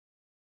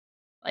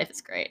Life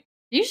is great.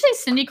 Did you say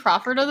Cindy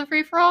Crawford of the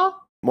free for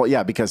all? Well,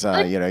 yeah, because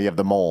you know, you have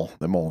the mole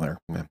there.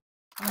 Yeah.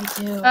 I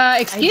do.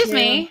 Excuse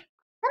me.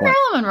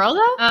 Marilyn Monroe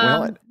though?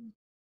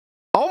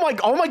 Oh my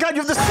God, you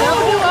have the same So one.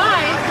 do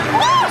I.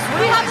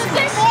 We have the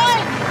same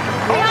one.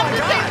 We have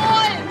the same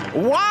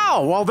one.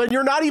 Wow. Well, then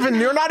you're not even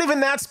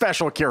that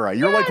special, Kira.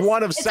 You're like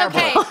one of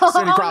several. Okay.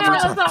 Cindy Crawford. No,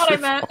 that's not what I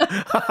meant.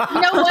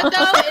 You know what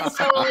though? It's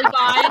totally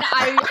fine.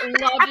 I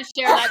love to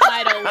share that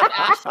title with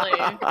Ashley.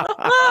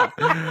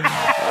 I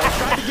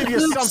tried to give you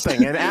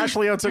something, and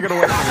Ashley took it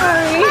away from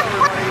me.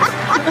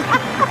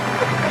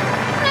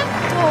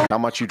 How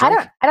much you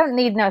drink? I don't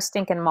need no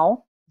stinking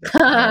mole.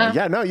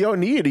 Yeah, no, you don't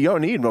need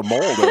a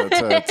mole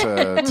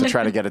to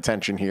try to get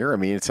attention here. I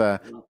mean, it's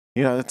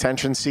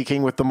attention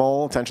seeking with the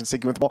mole. I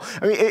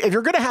mean, if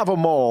you're gonna have a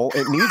mole,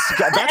 it needs to.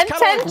 That's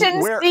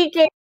attention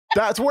seeking.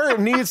 That's where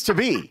it needs to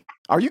be.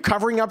 Are you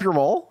covering up your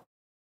mole?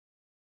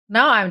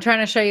 No, I'm trying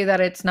to show you that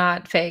it's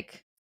not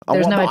fake.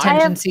 There's no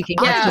attention seeking.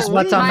 It's just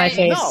what's on my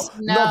face.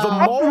 No, the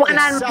mole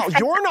itself.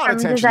 You're not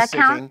attention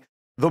seeking.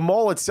 The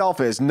mole itself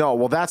is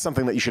well, that's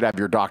something that you should have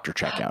your doctor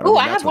check out. Oh,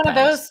 I have one of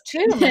those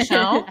too,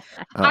 Michelle.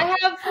 I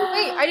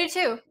do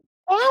too.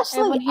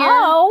 Ashley,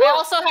 I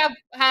also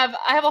have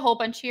a whole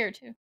bunch here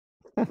too.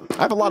 I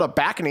have a lot of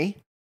back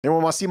knee.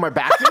 Anyone want to see my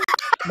back knee?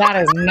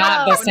 That is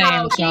not the same,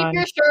 Shawn. Keep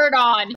your shirt on.